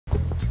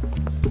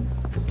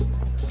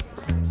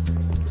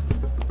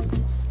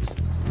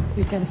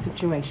got a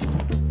situation.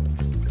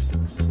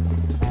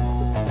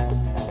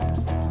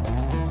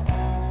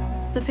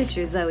 The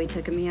picture Zoe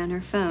took of me on her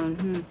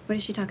phone. What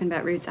is she talking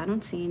about, Roots? I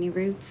don't see any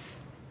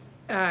Roots.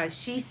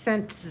 She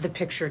sent the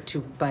picture to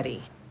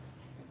Buddy.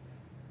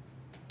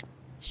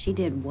 She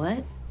did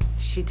what?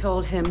 She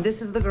told him, this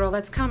is the girl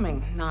that's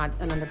coming, not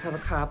an undercover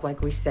cop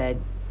like we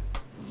said,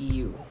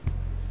 you.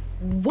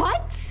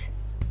 What?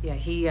 Yeah,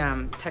 he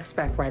texts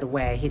back right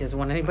away. He doesn't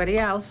want anybody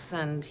else,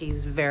 and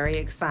he's very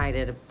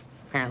excited.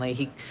 Apparently,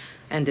 he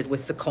ended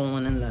with the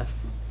colon and the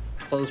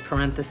closed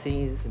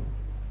parentheses.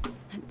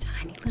 That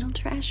tiny little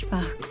trash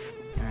box.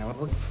 All right,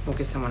 we'll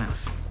get someone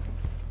else.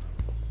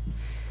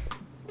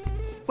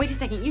 Wait a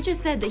second, you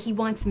just said that he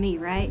wants me,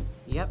 right?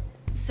 Yep,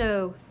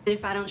 So,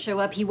 if I don't show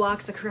up, he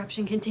walks, the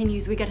corruption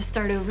continues, we gotta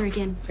start over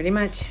again. pretty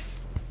much.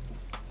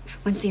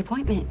 When's the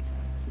appointment?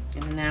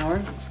 In an hour.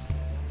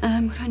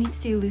 What do I need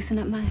to do? Loosen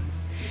up my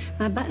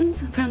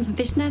buttons? Put on some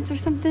fishnets or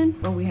something?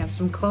 Well, we have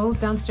some clothes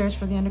downstairs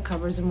for the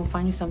undercovers, and we'll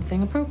find you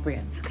something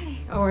appropriate. Okay.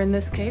 Or in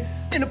this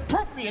case,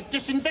 Inappropriate!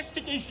 This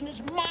investigation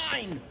is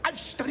mine! I've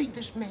studied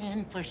this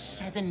man for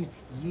 7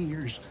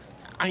 years.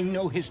 I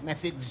know his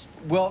methods.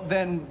 Well,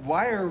 then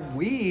why are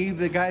we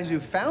the guys who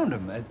found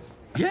him?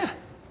 Yeah,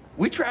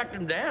 we tracked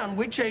him down.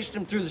 We chased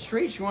him through the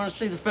streets. You want to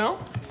see the film?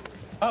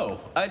 Oh,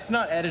 it's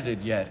not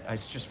edited yet.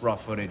 It's just raw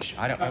footage.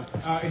 I don't.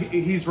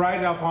 He's right,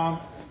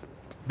 Alphonse.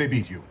 They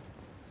beat you.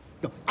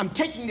 No, I'm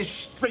taking this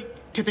straight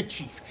to the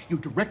chief. You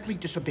directly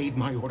disobeyed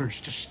my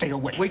orders to stay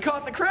away. We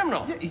caught the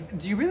criminal. Yeah,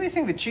 do you really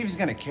think the chief's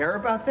gonna care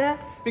about that?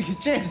 Because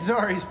chances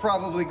are he's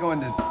probably going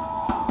to...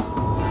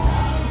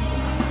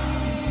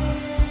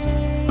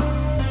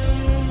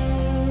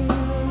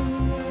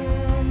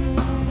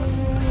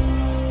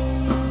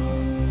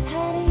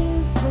 How do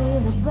you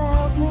feel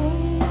about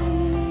me?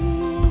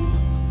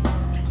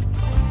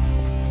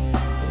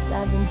 'Cause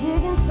I've been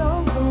digging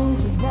some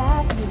things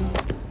about you.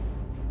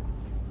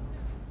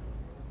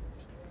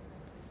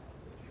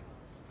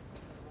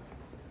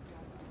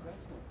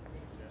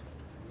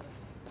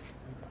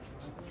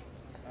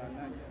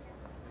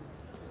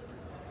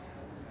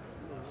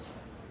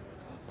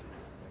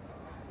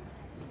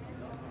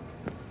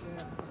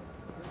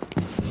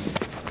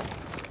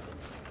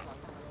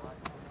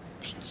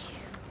 Thank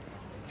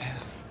you.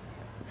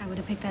 I would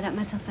have picked that up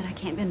myself, but I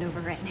can't bend over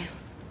right now.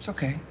 It's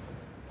okay.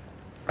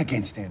 I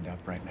can't stand up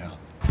right now.